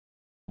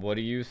What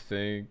do you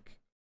think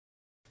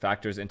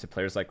factors into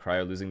players like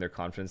Cryo losing their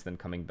confidence, then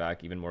coming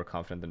back even more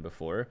confident than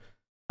before?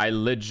 I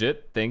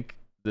legit think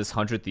this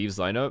 100 Thieves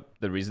lineup,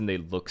 the reason they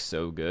look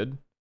so good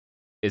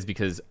is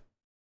because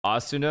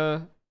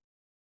Asuna,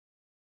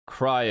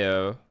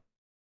 Cryo,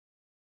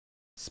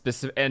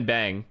 and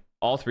Bang,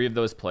 all three of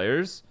those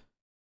players,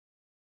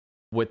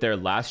 with their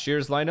last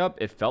year's lineup,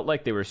 it felt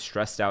like they were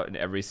stressed out in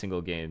every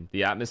single game.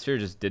 The atmosphere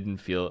just didn't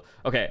feel...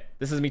 Okay,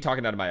 this is me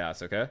talking out of my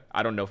ass, okay?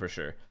 I don't know for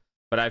sure.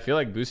 But I feel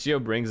like Busio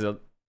brings a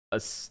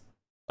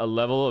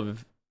level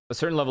of... a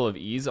certain level of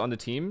ease on the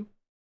team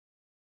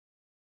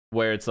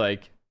where it's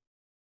like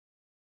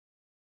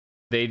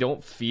they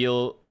don't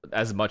feel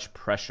as much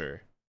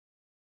pressure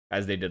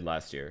as they did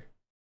last year,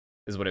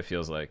 is what it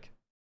feels like.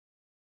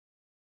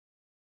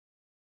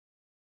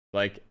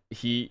 Like,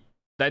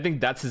 I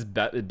think that's his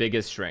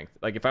biggest strength.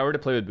 Like, if I were to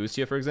play with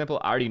Busio, for example,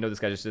 I already know this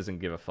guy just doesn't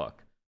give a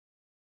fuck.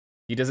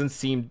 He doesn't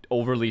seem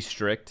overly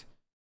strict.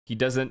 He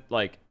doesn't,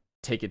 like,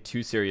 take it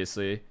too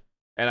seriously.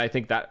 And I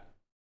think that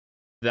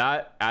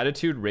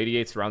attitude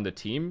radiates around the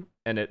team,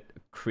 and it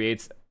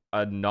creates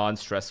a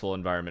non-stressful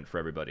environment for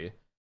everybody.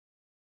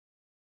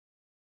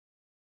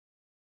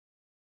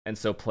 And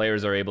so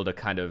players are able to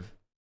kind of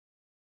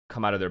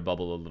come out of their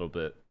bubble a little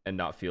bit and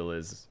not feel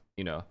as,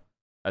 you know,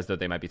 as though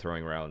they might be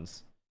throwing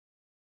rounds.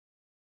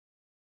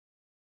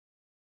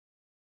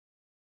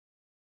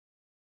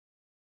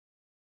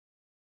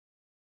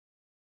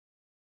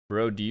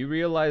 Bro, do you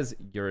realize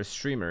you're a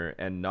streamer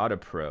and not a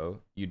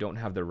pro? You don't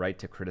have the right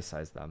to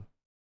criticize them.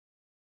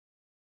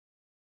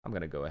 I'm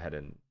gonna go ahead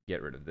and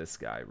get rid of this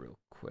guy real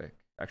quick.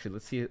 Actually,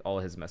 let's see all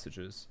his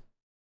messages.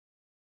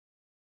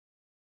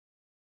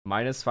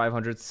 Minus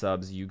 500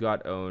 subs, you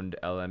got owned,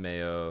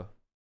 LMAO.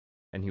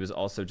 And he was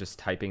also just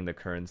typing the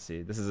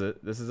currency. This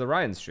is a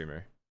Ryan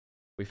streamer.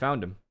 We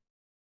found him.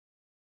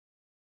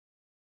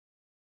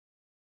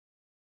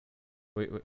 Wait.